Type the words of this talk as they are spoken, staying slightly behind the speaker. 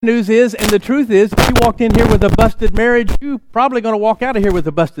news is, and the truth is, if you walked in here with a busted marriage, you're probably going to walk out of here with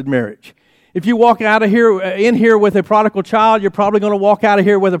a busted marriage. If you walk out of here in here with a prodigal child, you're probably going to walk out of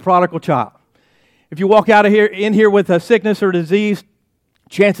here with a prodigal child. If you walk out of here in here with a sickness or disease,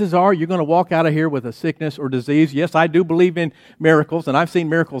 chances are you're going to walk out of here with a sickness or disease. Yes, I do believe in miracles, and I've seen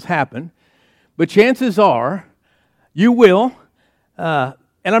miracles happen. But chances are you will, and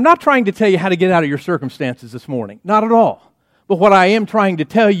I'm not trying to tell you how to get out of your circumstances this morning. Not at all. But what I am trying to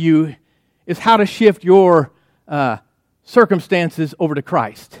tell you is how to shift your circumstances over to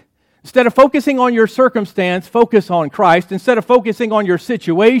Christ. Instead of focusing on your circumstance, focus on Christ. Instead of focusing on your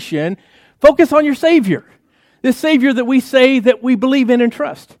situation, focus on your Savior. This Savior that we say that we believe in and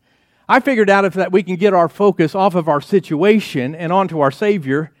trust. I figured out if that we can get our focus off of our situation and onto our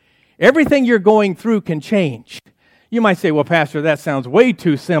Savior, everything you're going through can change. You might say, well, Pastor, that sounds way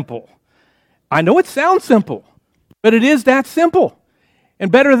too simple. I know it sounds simple, but it is that simple.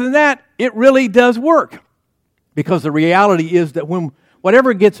 And better than that, it really does work. Because the reality is that when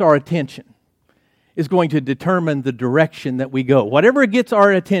whatever gets our attention is going to determine the direction that we go. Whatever gets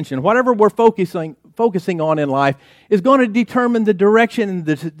our attention, whatever we're focusing on in life is going to determine the direction and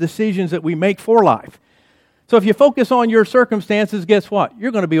the decisions that we make for life. So if you focus on your circumstances, guess what?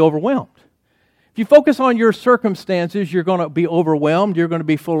 You're going to be overwhelmed. If you focus on your circumstances, you're going to be overwhelmed. You're going to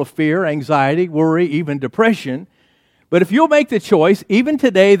be full of fear, anxiety, worry, even depression. But if you'll make the choice, even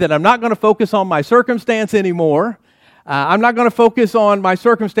today, that I'm not going to focus on my circumstance anymore, I'm not going to focus on my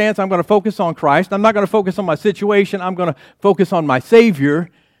circumstance, I'm going to focus on Christ. I'm not going to focus on my situation, I'm going to focus on my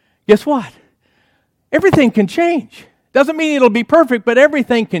Savior. Guess what? Everything can change. Doesn't mean it'll be perfect, but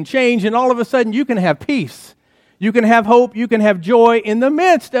everything can change, and all of a sudden you can have peace. You can have hope, you can have joy in the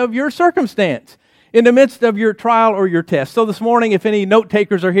midst of your circumstance, in the midst of your trial or your test. So this morning, if any note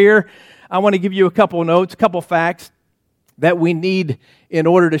takers are here, I want to give you a couple of notes, a couple of facts that we need in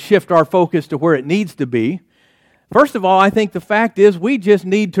order to shift our focus to where it needs to be. First of all, I think the fact is we just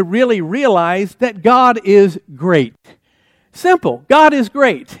need to really realize that God is great. Simple. God is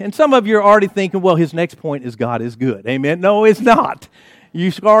great. And some of you are already thinking, well, his next point is God is good. Amen? No, it's not.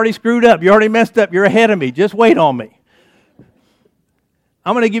 You already screwed up. You already messed up. You're ahead of me. Just wait on me.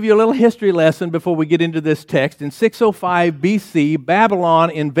 I'm going to give you a little history lesson before we get into this text. In 605 BC,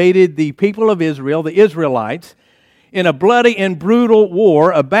 Babylon invaded the people of Israel, the Israelites, in a bloody and brutal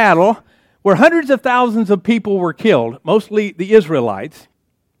war, a battle where hundreds of thousands of people were killed, mostly the Israelites.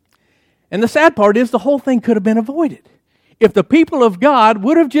 And the sad part is the whole thing could have been avoided if the people of God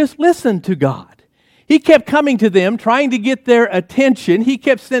would have just listened to God. He kept coming to them, trying to get their attention. He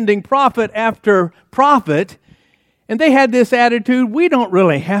kept sending prophet after prophet, and they had this attitude, we don't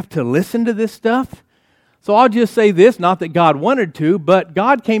really have to listen to this stuff. So I'll just say this, not that God wanted to, but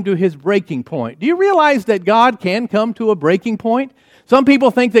God came to his breaking point. Do you realize that God can come to a breaking point? Some people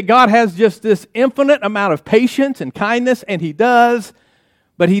think that God has just this infinite amount of patience and kindness, and he does.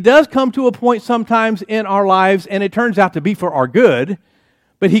 But he does come to a point sometimes in our lives, and it turns out to be for our good,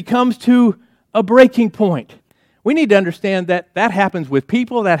 but he comes to a breaking point. We need to understand that that happens with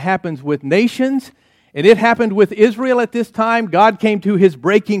people, that happens with nations, and it happened with Israel at this time. God came to his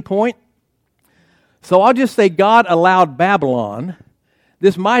breaking point. So I'll just say God allowed Babylon,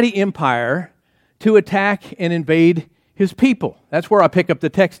 this mighty empire, to attack and invade his people. That's where I pick up the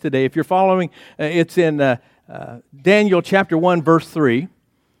text today. If you're following, it's in Daniel chapter 1, verse 3.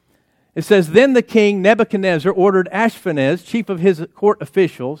 It says, Then the king Nebuchadnezzar ordered Ashpenaz, chief of his court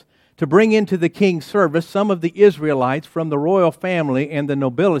officials, to bring into the king's service some of the Israelites from the royal family and the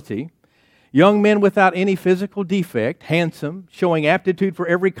nobility, young men without any physical defect, handsome, showing aptitude for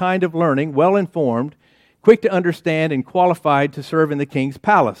every kind of learning, well-informed, quick to understand, and qualified to serve in the king's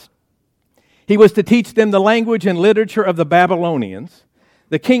palace. He was to teach them the language and literature of the Babylonians.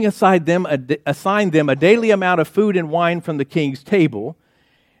 The king assigned them a daily amount of food and wine from the king's table,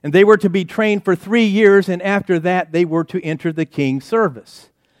 and they were to be trained for 3 years, and after that they were to enter the king's service.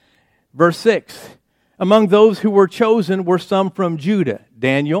 Verse 6, Among those who were chosen were some from Judah,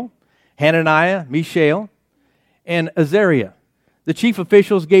 Daniel, Hananiah, Mishael, and Azariah. The chief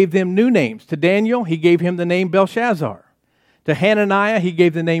officials gave them new names. To Daniel, he gave him the name Belshazzar. To Hananiah, he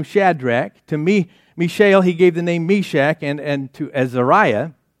gave the name Shadrach. To Mishael, he gave the name Meshach. And to Azariah,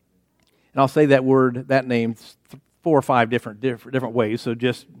 and I'll say that name 4 or 5 different ways, so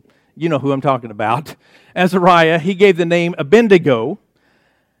just, you know who I'm talking about. Azariah, he gave the name Abednego.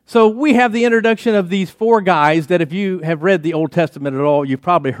 So we have the introduction of these 4 guys that if you have read the Old Testament at all, you've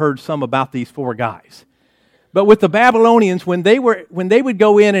probably heard some about these 4 guys. But with the Babylonians, when they would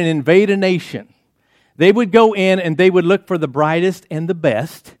go in and invade a nation, they would go in and they would look for the brightest and the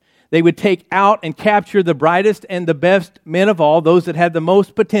best. They would take out and capture the brightest and the best men of all, those that had the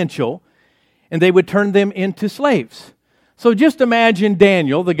most potential, and they would turn them into slaves. So just imagine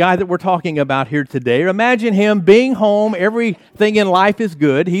Daniel, the guy that we're talking about here today. Imagine him being home. Everything in life is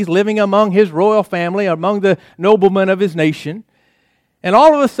good. He's living among his royal family, among the noblemen of his nation. And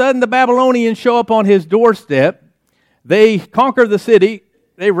all of a sudden, the Babylonians show up on his doorstep. They conquer the city.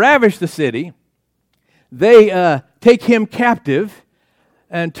 They ravish the city. They take him captive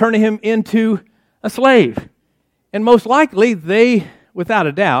and turn him into a slave. And most likely, they, without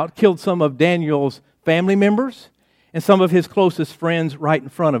a doubt, killed some of Daniel's family members and some of his closest friends right in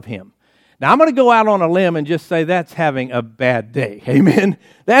front of him. Now, I'm going to go out on a limb and just say that's having a bad day. Amen?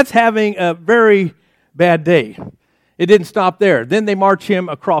 That's having a very bad day. It didn't stop there. Then they march him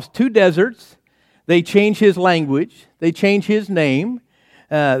across 2 deserts. They change his language. They change his name.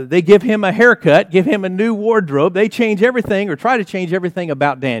 They give him a haircut, give him a new wardrobe. They change everything, or try to change everything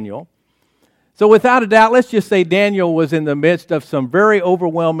about Daniel. So without a doubt, let's just say Daniel was in the midst of some very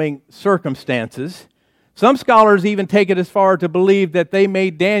overwhelming circumstances. Some scholars even take it as far to believe that they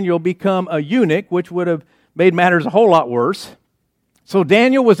made Daniel become a eunuch, which would have made matters a whole lot worse. So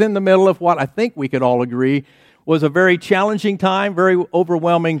Daniel was in the middle of what I think we could all agree was a very challenging time, very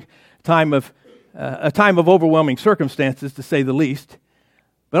overwhelming time of a time of overwhelming circumstances, to say the least.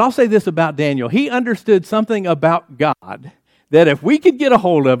 But I'll say this about Daniel. He understood something about God that if we could get a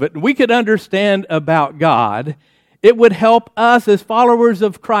hold of it, and we could understand about God, it would help us as followers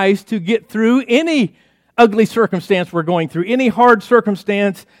of Christ to get through any ugly circumstance we're going through, any hard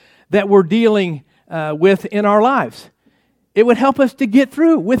circumstance that we're dealing with in our lives. It would help us to get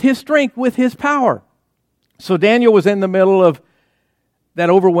through with His strength, with His power. So Daniel was in the middle of that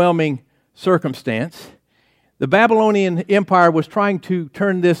overwhelming circumstance. The Babylonian Empire was trying to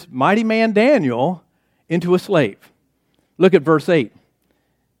turn this mighty man Daniel into a slave. Look at verse 8.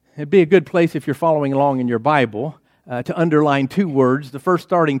 It'd be a good place if you're following along in your Bible to underline 2 words. The first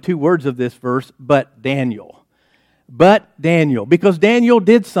starting 2 words of this verse, but Daniel. But Daniel. Because Daniel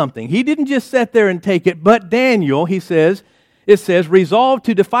did something. He didn't just sit there and take it, but Daniel, it says, resolved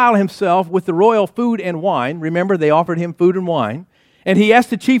to defile himself with the royal food and wine. Remember, they offered him food and wine. And he asked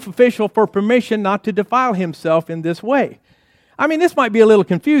the chief official for permission not to defile himself in this way. I mean, this might be a little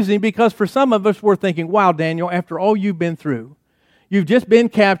confusing because for some of us, we're thinking, wow, Daniel, after all you've been through, you've just been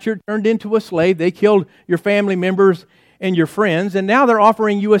captured, turned into a slave. They killed your family members and your friends, and now they're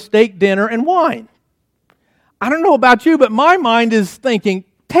offering you a steak dinner and wine. I don't know about you, but my mind is thinking,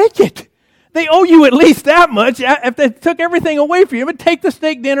 take it. They owe you at least that much. If they took everything away from you, but take the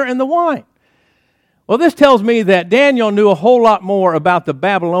steak dinner and the wine. Well, this tells me that Daniel knew a whole lot more about the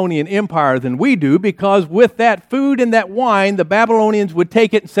Babylonian Empire than we do, because with that food and that wine, the Babylonians would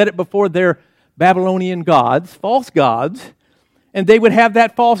take it and set it before their Babylonian gods, false gods, and they would have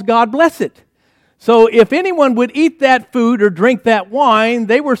that false god bless it. So if anyone would eat that food or drink that wine,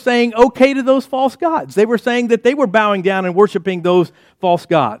 they were saying okay to those false gods. They were saying that they were bowing down and worshiping those false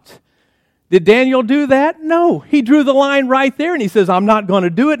gods. Did Daniel do that? No. He drew the line right there and he says, I'm not going to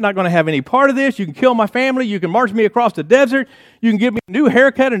do it, not going to have any part of this. You can kill my family. You can march me across the desert. You can give me a new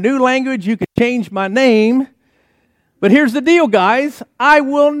haircut, a new language. You can change my name. But here's the deal, guys. I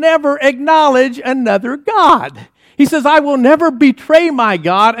will never acknowledge another God. He says, I will never betray my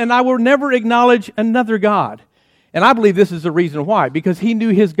God and I will never acknowledge another God. And I believe this is the reason why. Because he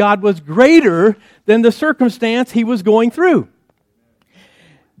knew his God was greater than the circumstance he was going through.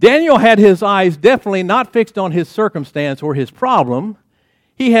 Daniel had his eyes definitely not fixed on his circumstance or his problem.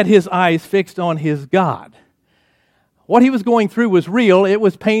 He had his eyes fixed on his God. What he was going through was real, it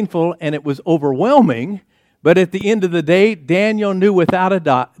was painful, and it was overwhelming. But at the end of the day, Daniel knew without a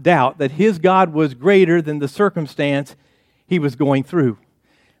doubt that his God was greater than the circumstance he was going through.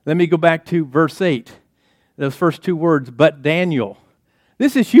 Let me go back to verse 8. Those first 2 words, but Daniel.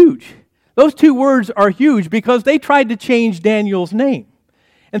 This is huge. Those 2 words are huge because they tried to change Daniel's name.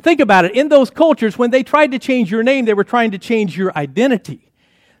 And think about it. In those cultures, when they tried to change your name, they were trying to change your identity.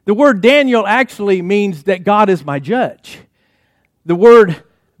 The word Daniel actually means that God is my judge. The word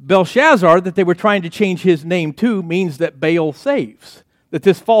Belshazzar, that they were trying to change his name to, means that Baal saves, that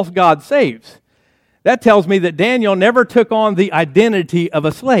this false god saves. That tells me that Daniel never took on the identity of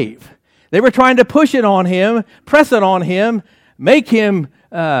a slave. They were trying to push it on him, press it on him, make him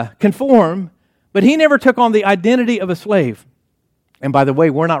conform, but he never took on the identity of a slave. And by the way,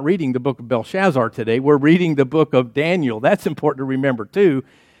 we're not reading the book of Belshazzar today. We're reading the book of Daniel. That's important to remember too.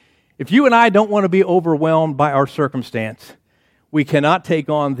 If you and I don't want to be overwhelmed by our circumstance, we cannot take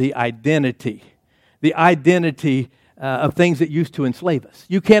on the identity of things that used to enslave us.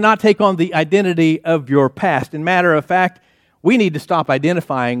 You cannot take on the identity of your past. And matter of fact, We need to stop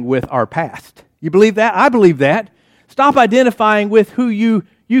identifying with our past. You believe that? I believe that. Stop identifying with who you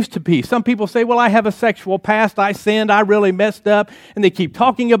used to be. Some people say, well, I have a sexual past. I sinned. I really messed up. And they keep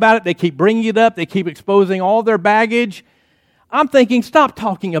talking about it. They keep bringing it up. They keep exposing all their baggage. I'm thinking, stop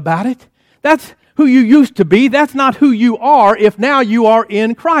talking about it. That's who you used to be. That's not who you are if now you are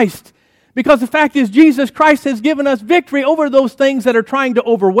in Christ. Because the fact is, Jesus Christ has given us victory over those things that are trying to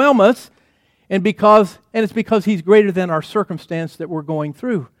overwhelm us. And it's because He's greater than our circumstance that we're going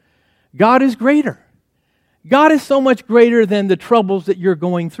through. God is greater. God is so much greater than the troubles that you're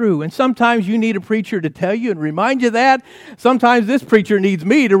going through. And sometimes you need a preacher to tell you and remind you that. Sometimes this preacher needs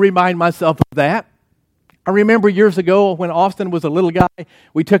me to remind myself of that. I remember years ago when Austin was a little guy,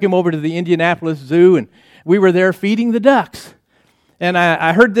 we took him over to the Indianapolis Zoo and we were there feeding the ducks. And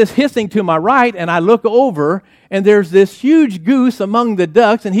I heard this hissing to my right, and I look over, and there's this huge goose among the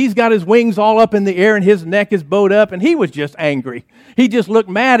ducks, and he's got his wings all up in the air, and his neck is bowed up, and he was just angry. He just looked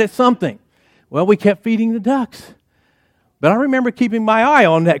mad at something. Well, we kept feeding the ducks. But I remember keeping my eye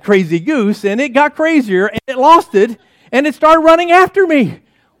on that crazy goose, and it got crazier, and it lost it, and it started running after me.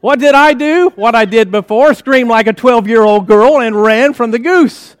 What did I do? What I did before, screamed like a 12-year-old girl and ran from the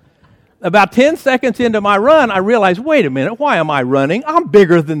goose. About 10 seconds into my run, I realized, wait a minute, why am I running? I'm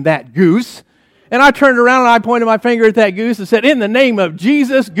bigger than that goose. And I turned around and I pointed my finger at that goose and said, in the name of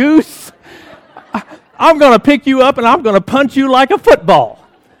Jesus, goose, I'm going to pick you up and I'm going to punch you like a football.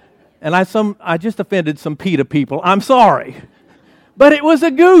 And I just offended some PETA people. I'm sorry. But it was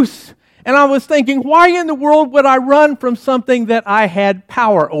a goose. And I was thinking, why in the world would I run from something that I had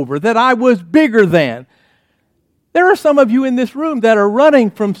power over, that I was bigger than? There are some of you in this room that are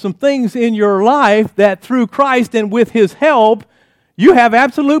running from some things in your life that through Christ and with His help, you have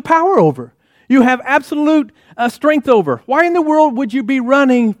absolute power over. You have absolute strength over. Why in the world would you be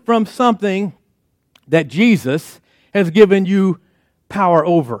running from something that Jesus has given you power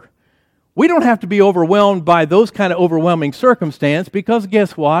over? We don't have to be overwhelmed by those kind of overwhelming circumstances because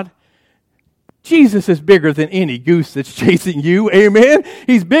guess what? Jesus is bigger than any goose that's chasing you. Amen?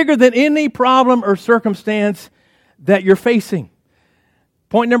 He's bigger than any problem or circumstance that you're facing.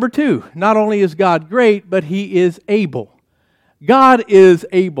 Point number 2, not only is God great, but He is able. God is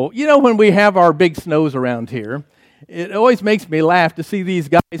able. You know, when we have our big snows around here, it always makes me laugh to see these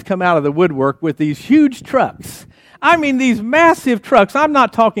guys come out of the woodwork with these huge trucks. I mean, these massive trucks. I'm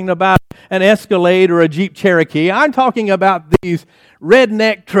not talking about an Escalade or a Jeep Cherokee. I'm talking about these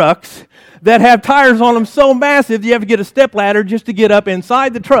redneck trucks that have tires on them so massive you have to get a stepladder just to get up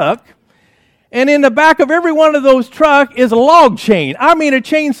inside the truck. And in the back of every one of those trucks is a log chain. I mean, a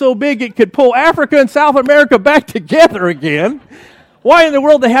chain so big it could pull Africa and South America back together again. Why in the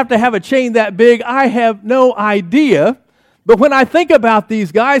world they have to have a chain that big, I have no idea. But when I think about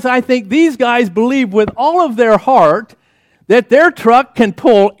these guys, I think these guys believe with all of their heart that their truck can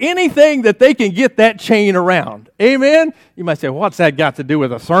pull anything that they can get that chain around. Amen? You might say, what's that got to do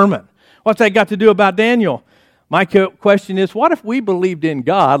with a sermon? What's that got to do about Daniel? My question is, what if we believed in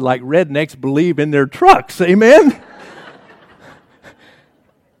God like rednecks believe in their trucks? Amen?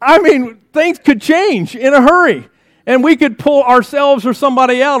 I mean, things could change in a hurry. And we could pull ourselves or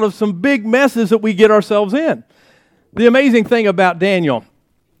somebody out of some big messes that we get ourselves in. The amazing thing about Daniel,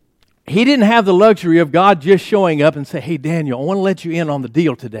 he didn't have the luxury of God just showing up and say, hey, Daniel, I want to let you in on the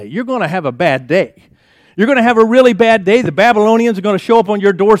deal today. You're going to have a bad day. You're going to have a really bad day. The Babylonians are going to show up on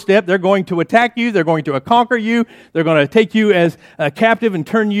your doorstep. They're going to attack you. They're going to conquer you. They're going to take you as a captive and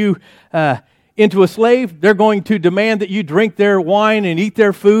turn you into a slave. They're going to demand that you drink their wine and eat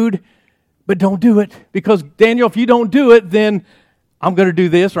their food. But don't do it. Because, Daniel, if you don't do it, then I'm going to do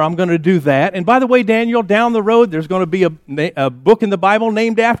this or I'm going to do that. And by the way, Daniel, down the road, there's going to be a book in the Bible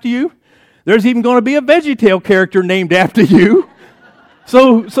named after you. There's even going to be a VeggieTale character named after you.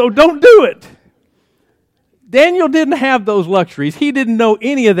 So don't do it. Daniel didn't have those luxuries. He didn't know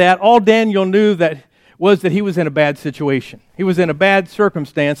any of that. All Daniel knew was that he was in a bad situation. He was in a bad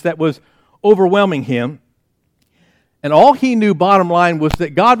circumstance that was overwhelming him. And all he knew, bottom line, was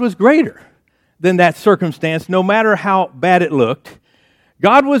that God was greater than that circumstance, no matter how bad it looked.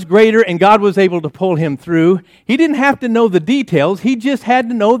 God was greater, and God was able to pull him through. He didn't have to know the details. He just had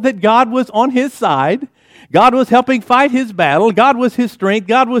to know that God was on his side. God was helping fight his battle. God was his strength.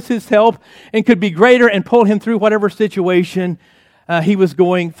 God was his help and could be greater and pull him through whatever situation he was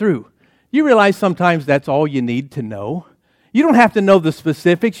going through. You realize sometimes that's all you need to know. You don't have to know the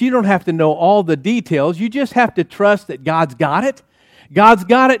specifics. You don't have to know all the details. You just have to trust that God's got it. God's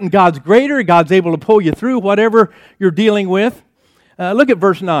got it and God's greater. God's able to pull you through whatever you're dealing with. Look at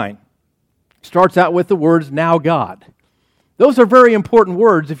verse 9. It starts out with the words, now God. Those are very important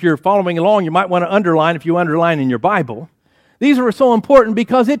words. If you're following along, you might want to underline if you underline in your Bible. These are so important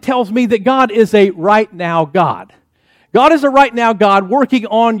because it tells me that God is a right now God. God is a right now God working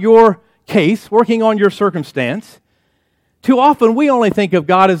on your case, working on your circumstance. Too often we only think of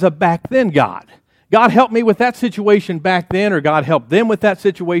God as a back then God. God helped me with that situation back then, or God helped them with that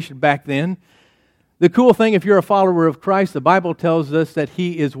situation back then. The cool thing, if you're a follower of Christ, the Bible tells us that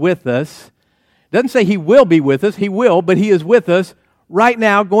He is with us. It doesn't say He will be with us. He will, but He is with us right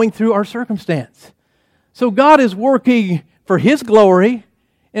now going through our circumstance. So God is working for His glory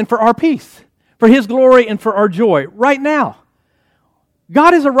and for our peace, for His glory and for our joy right now.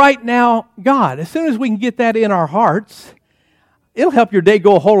 God is a right now God. As soon as we can get that in our hearts, it'll help your day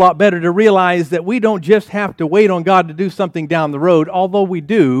go a whole lot better to realize that we don't just have to wait on God to do something down the road. Although we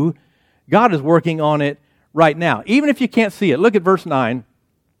do, God is working on it right now, even if you can't see it. Look at verse 9.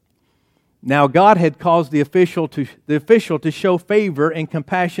 Now God had caused the official to show favor and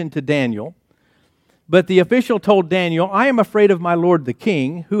compassion to Daniel. But the official told Daniel, I am afraid of my lord the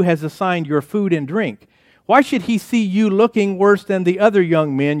king, who has assigned your food and drink. Why should he see you looking worse than the other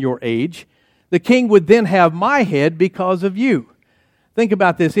young men your age? The king would then have my head because of you. Think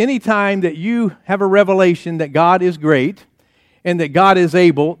about this. Anytime that you have a revelation that God is great and that God is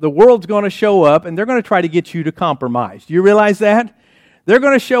able, the world's going to show up and they're going to try to get you to compromise. Do you realize that? They're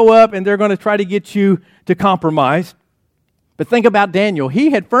going to show up and they're going to try to get you to compromise. But think about Daniel.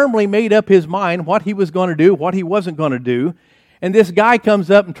 He had firmly made up his mind what he was going to do, what he wasn't going to do. And this guy comes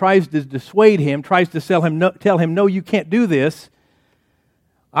up and tries to dissuade him, tries to tell him, no, you can't do this.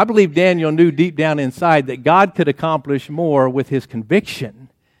 I believe Daniel knew deep down inside that God could accomplish more with his conviction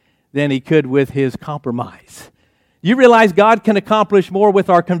than He could with his compromise. You realize God can accomplish more with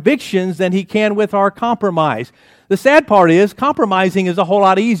our convictions than He can with our compromise. The sad part is, compromising is a whole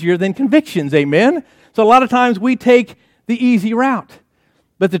lot easier than convictions, amen? So a lot of times we take the easy route.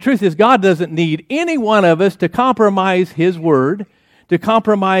 But the truth is, God doesn't need any one of us to compromise His word, to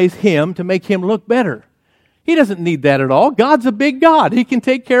compromise Him, to make Him look better. He doesn't need that at all. God's a big God. He can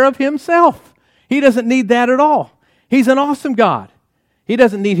take care of Himself. He doesn't need that at all. He's an awesome God. He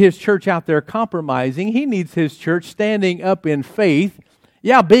doesn't need His church out there compromising. He needs His church standing up in faith,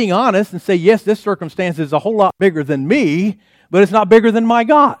 being honest and say, yes, this circumstance is a whole lot bigger than me, but it's not bigger than my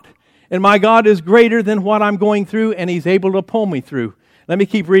God. And my God is greater than what I'm going through, and He's able to pull me through. Let me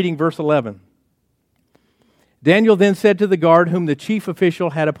keep reading verse 11. Daniel then said to the guard whom the chief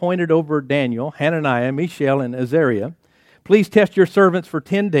official had appointed over Daniel, Hananiah, Mishael, and Azariah, please test your servants for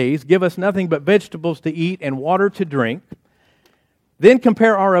 10 days. Give us nothing but vegetables to eat and water to drink. Then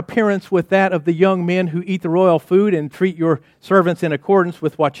compare our appearance with that of the young men who eat the royal food, and treat your servants in accordance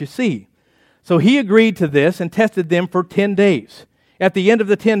with what you see. So he agreed to this and tested them for 10 days. At the end of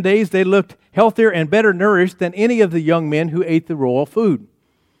the 10 days, they looked healthier and better nourished than any of the young men who ate the royal food.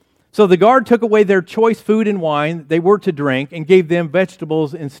 So the guard took away their choice food and wine they were to drink and gave them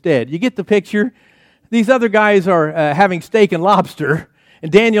vegetables instead. You get the picture? These other guys are having steak and lobster,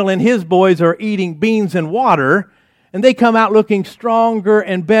 and Daniel and his boys are eating beans and water, and they come out looking stronger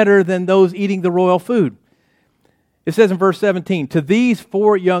and better than those eating the royal food. It says in verse 17, to these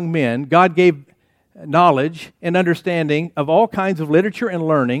 4 young men, God gave knowledge and understanding of all kinds of literature and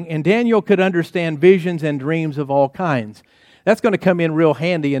learning, and Daniel could understand visions and dreams of all kinds. That's going to come in real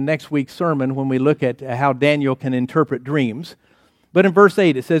handy in next week's sermon when we look at how Daniel can interpret dreams. But in verse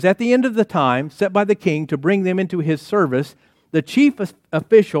 8 it says, at the end of the time set by the king to bring them into his service, the chief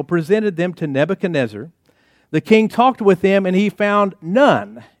official presented them to Nebuchadnezzar. The king talked with them, and he found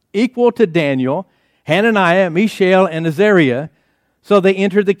none equal to Daniel, Hananiah, Mishael, and Azariah. So they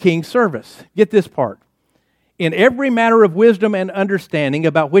entered the king's service. Get this part. In every matter of wisdom and understanding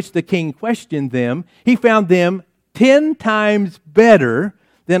about which the king questioned them, he found them 10 times better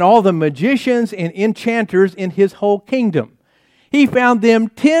than all the magicians and enchanters in his whole kingdom. He found them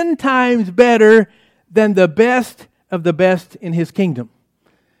 10 times better than the best of the best in his kingdom.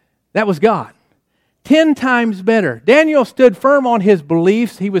 That was God. 10 times better. Daniel stood firm on his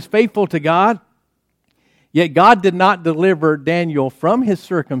beliefs. He was faithful to God. Yet God did not deliver Daniel from his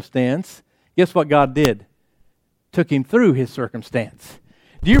circumstance. Guess what God did? Took him through his circumstance.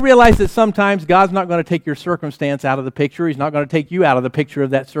 Do you realize that sometimes God's not going to take your circumstance out of the picture? He's not going to take you out of the picture of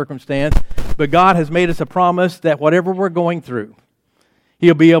that circumstance. But God has made us a promise that whatever we're going through,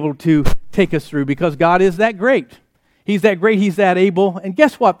 He'll be able to take us through, because God is that great. He's that great. He's that able. And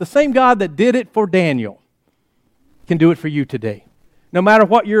guess what? The same God that did it for Daniel can do it for you today. No matter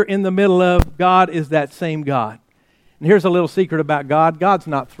what you're in the middle of, God is that same God. And here's a little secret about God. God's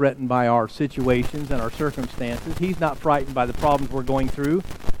not threatened by our situations and our circumstances. He's not frightened by the problems we're going through.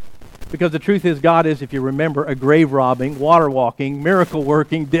 Because the truth is, God is, if you remember, a grave-robbing, water-walking,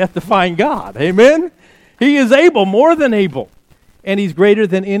 miracle-working, death-defying God. Amen? He is able, more than able. And He's greater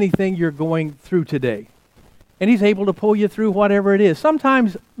than anything you're going through today. And He's able to pull you through whatever it is.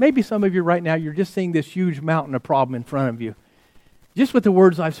 Sometimes, maybe some of you right now, you're just seeing this huge mountain of problem in front of you. Just with the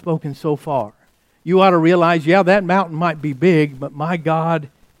words I've spoken so far, you ought to realize, yeah, that mountain might be big, but my God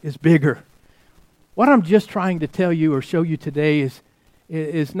is bigger. What I'm just trying to tell you or show you today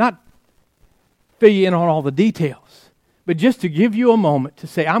is not fill you in on all the details, but just to give you a moment to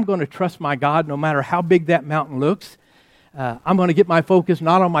say, I'm going to trust my God no matter how big that mountain looks. I'm going to get my focus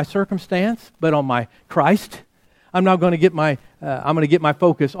not on my circumstance, but on my Christ. I'm going to get my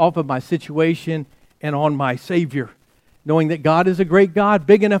focus off of my situation and on my Savior, knowing that God is a great God,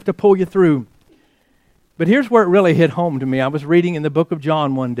 big enough to pull you through. But here's where it really hit home to me. I was reading in the book of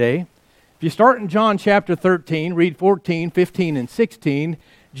John one day. If you start in John chapter 13, read 14, 15, and 16,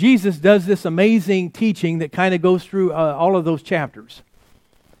 Jesus does this amazing teaching that kind of goes through all of those chapters.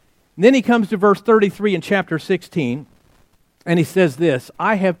 And then He comes to verse 33 in chapter 16, and He says this,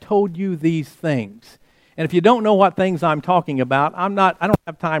 I have told you these things. And if you don't know what things I'm talking about, I don't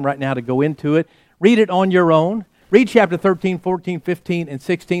have time right now to go into it. Read it on your own. Read chapter 13, 14, 15, and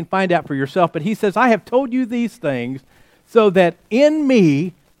 16. Find out for yourself. But He says, I have told you these things so that in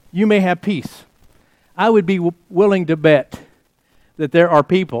me you may have peace. I would be willing to bet that there are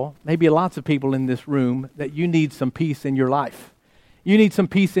people, maybe lots of people in this room, that you need some peace in your life. You need some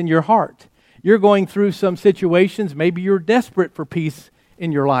peace in your heart. You're going through some situations. Maybe you're desperate for peace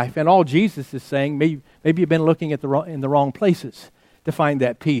in your life. And all Jesus is saying, maybe you've been looking at in the wrong places to find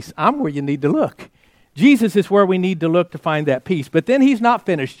that peace. I'm where you need to look. Jesus is where we need to look to find that peace. But then He's not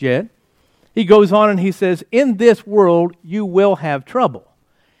finished yet. He goes on and He says, in this world you will have trouble.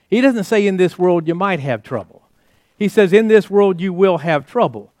 He doesn't say in this world you might have trouble. He says in this world you will have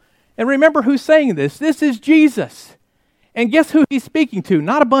trouble. And remember who's saying this. This is Jesus. And guess who He's speaking to?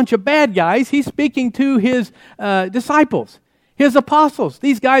 Not a bunch of bad guys. He's speaking to His disciples, His apostles,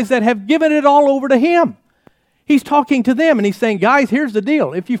 these guys that have given it all over to Him. He's talking to them and He's saying, guys, here's the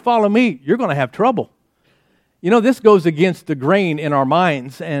deal. If you follow me, you're going to have trouble. You know, this goes against the grain in our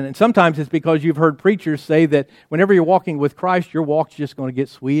minds, and sometimes it's because you've heard preachers say that whenever you're walking with Christ, your walk's just going to get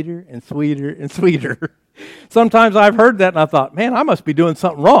sweeter and sweeter and sweeter. Sometimes I've heard that and I thought, man, I must be doing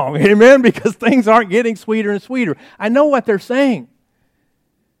something wrong, amen, because things aren't getting sweeter and sweeter. I know what they're saying.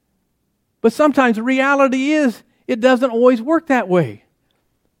 But sometimes the reality is it doesn't always work that way.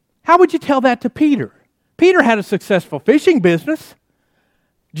 How would you tell that to Peter? Peter had a successful fishing business.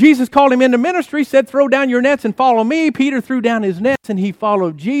 Jesus called him into ministry, said, throw down your nets and follow me. Peter threw down his nets and he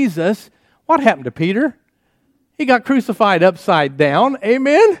followed Jesus. What happened to Peter? He got crucified upside down.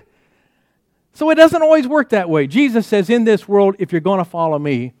 Amen? So it doesn't always work that way. Jesus says, in this world, if you're going to follow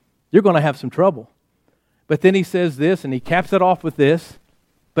me, you're going to have some trouble. But then He says this, and He caps it off with this,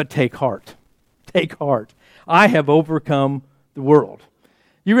 but take heart. Take heart. I have overcome the world.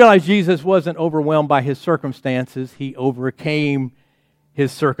 You realize Jesus wasn't overwhelmed by His circumstances. He overcame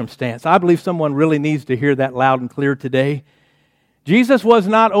His circumstance. I believe someone really needs to hear that loud and clear today. Jesus was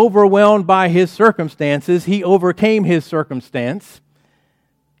not overwhelmed by His circumstances. He overcame His circumstance.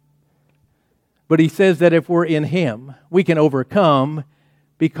 But He says that if we're in Him, we can overcome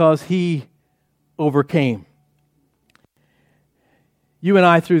because He overcame. You and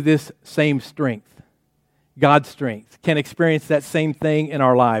I, through this same strength, God's strength, can experience that same thing in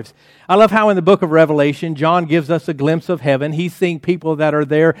our lives. I love how in the book of Revelation, John gives us a glimpse of heaven. He's seeing people that are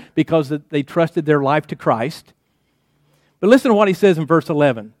there because they trusted their life to Christ. But listen to what he says in verse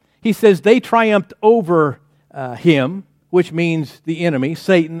 11. He says, they triumphed over him, which means the enemy,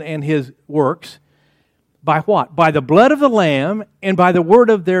 Satan and his works. By what? By the blood of the Lamb and by the word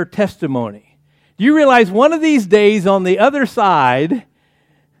of their testimony. Do you realize one of these days on the other side,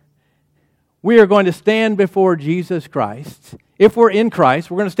 we are going to stand before Jesus Christ. If we're in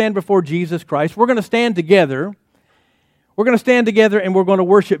Christ, we're going to stand before Jesus Christ. We're going to stand together. We're going to stand together and we're going to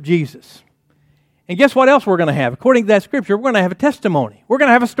worship Jesus. And guess what else we're going to have? According to that scripture, we're going to have a testimony. We're going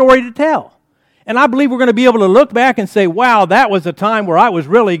to have a story to tell. And I believe we're going to be able to look back and say, wow, that was a time where I was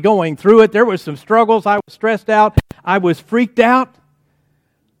really going through it. There was some struggles. I was stressed out. I was freaked out.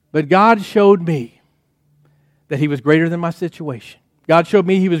 But God showed me that He was greater than my situation. God showed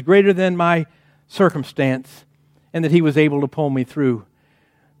me He was greater than my circumstance and that He was able to pull me through.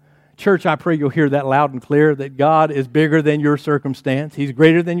 Church, I pray you'll hear that loud and clear, that God is bigger than your circumstance. He's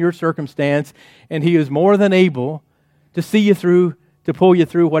greater than your circumstance, and He is more than able to see you through, to pull you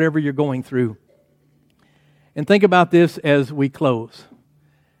through whatever you're going through. And think about this as we close.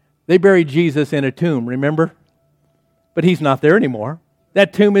 They buried Jesus in a tomb, remember? But He's not there anymore.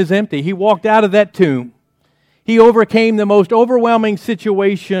 That tomb is empty. He walked out of that tomb. He overcame the most overwhelming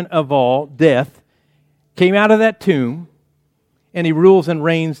situation of all, death, came out of that tomb, and He rules and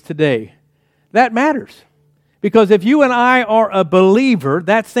reigns today. That matters. Because if you and I are a believer,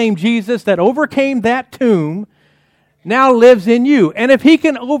 that same Jesus that overcame that tomb now lives in you. And if He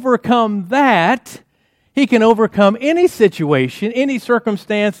can overcome that, He can overcome any situation, any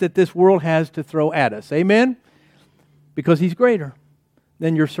circumstance that this world has to throw at us. Amen? Because He's greater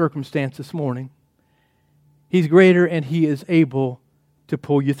than your circumstance this morning. He's greater and He is able to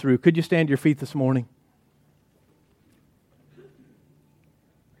pull you through. Could you stand to your feet this morning?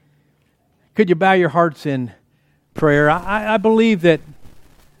 Could you bow your hearts in prayer? I believe that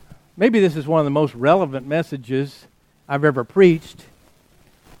maybe this is one of the most relevant messages I've ever preached,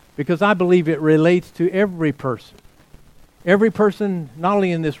 because I believe it relates to every person. Every person, not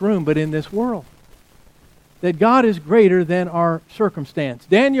only in this room, but in this world. That God is greater than our circumstance.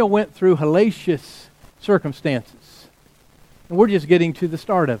 Daniel went through hellacious circumstances. And we're just getting to the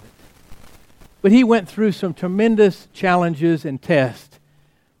start of it. But he went through some tremendous challenges and tests.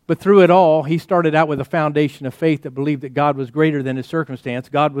 But through it all, he started out with a foundation of faith that believed that God was greater than his circumstance.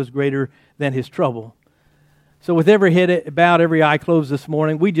 God was greater than his trouble. So with every head bowed, every eye closed this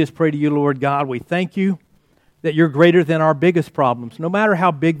morning, we just pray to you, Lord God. We thank you that you're greater than our biggest problems, no matter how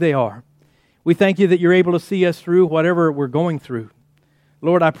big they are. We thank you that you're able to see us through whatever we're going through.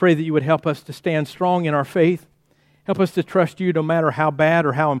 Lord, I pray that you would help us to stand strong in our faith. Help us to trust you no matter how bad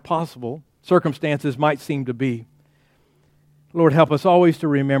or how impossible circumstances might seem to be. Lord, help us always to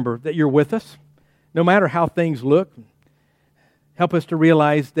remember that you're with us, no matter how things look. Help us to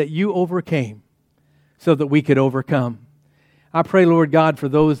realize that you overcame so that we could overcome. I pray, Lord God, for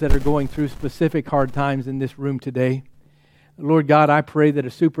those that are going through specific hard times in this room today. Lord God, I pray that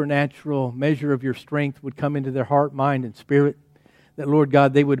a supernatural measure of your strength would come into their heart, mind, and spirit. That, Lord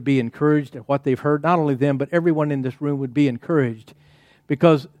God, they would be encouraged at what they've heard. Not only them, but everyone in this room would be encouraged.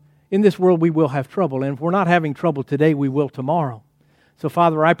 Because in this world we will have trouble. And if we're not having trouble today, we will tomorrow. So,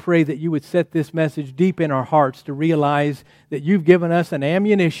 Father, I pray that you would set this message deep in our hearts to realize that you've given us an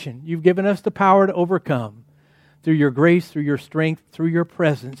ammunition. You've given us the power to overcome through your grace, through your strength, through your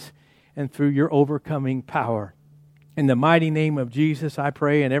presence, and through your overcoming power. In the mighty name of Jesus, I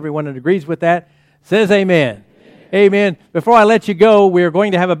pray, and everyone that agrees with that says amen. Amen. Before I let you go, we are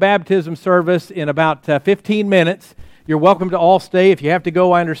going to have a baptism service in about 15 minutes. You're welcome to all stay. If you have to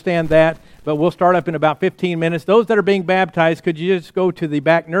go, I understand that. But we'll start up in about 15 minutes. Those that are being baptized, could you just go to the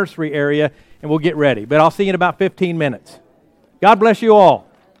back nursery area and we'll get ready. But I'll see you in about 15 minutes. God bless you all.